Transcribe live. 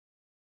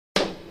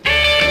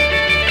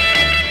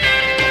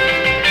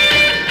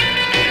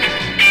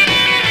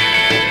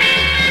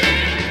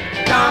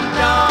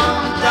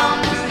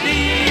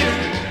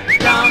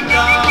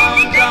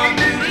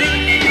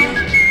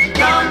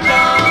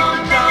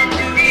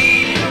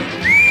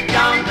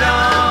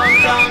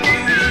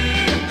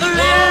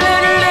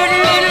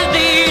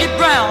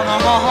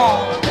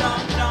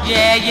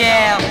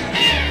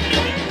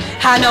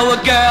I know a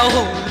girl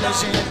who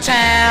lives in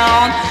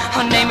town.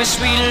 Her name is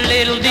sweet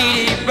little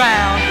Dee Dee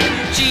Brown.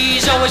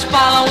 She's always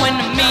following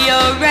me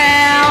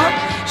around.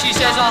 She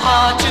says her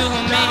heart to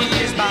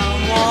me is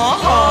bound. Whoa,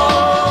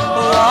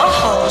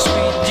 whoa,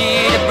 sweet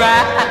Dee Dee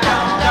Brown.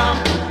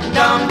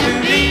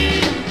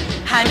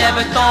 I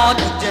never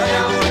thought the day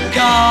would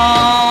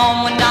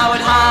come when I would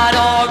hide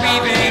or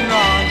even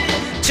run.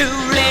 Two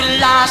little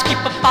lies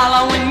keep on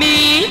following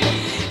me.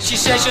 She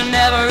says she'll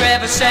never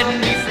ever set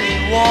me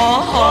free.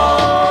 Whoa,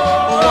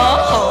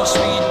 whoa,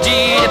 sweet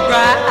Dee Dee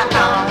Brown.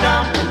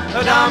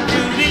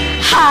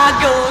 I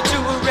go to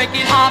a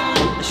record hop.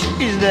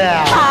 She's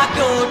there. I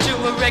go to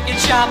a record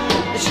shop.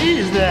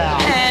 She's there.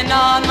 And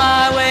on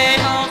my way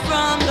home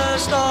from the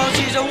store,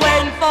 she's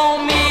waiting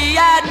for me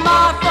at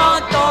my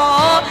front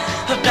door.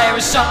 There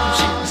is something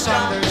she must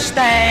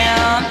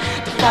understand.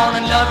 To fall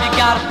in love, you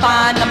gotta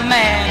find a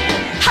man.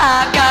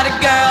 I've got a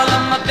girl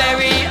of my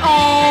very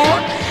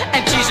own,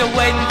 and she's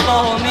waiting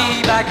for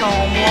me back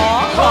home.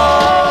 Whoa,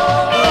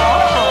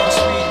 whoa,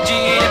 sweet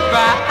Dee Dee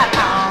Brown.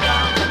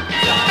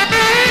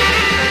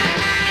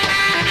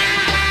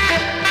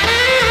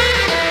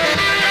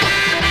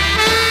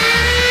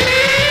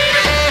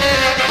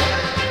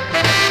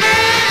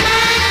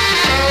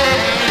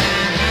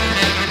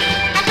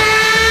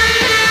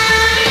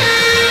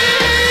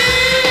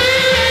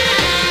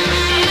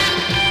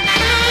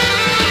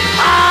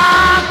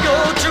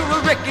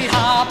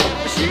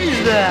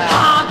 She's there.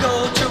 I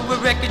go to a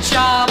record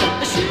shop.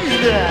 She's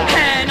there.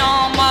 And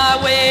on my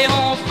way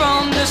home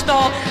from the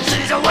store,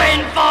 she's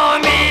waiting for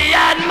me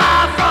at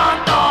my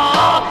front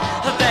door.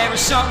 There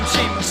is something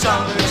she must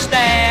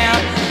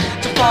understand.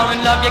 To fall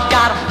in love, you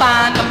gotta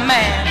find a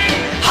man.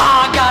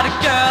 I got a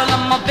girl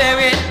of my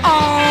very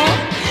own,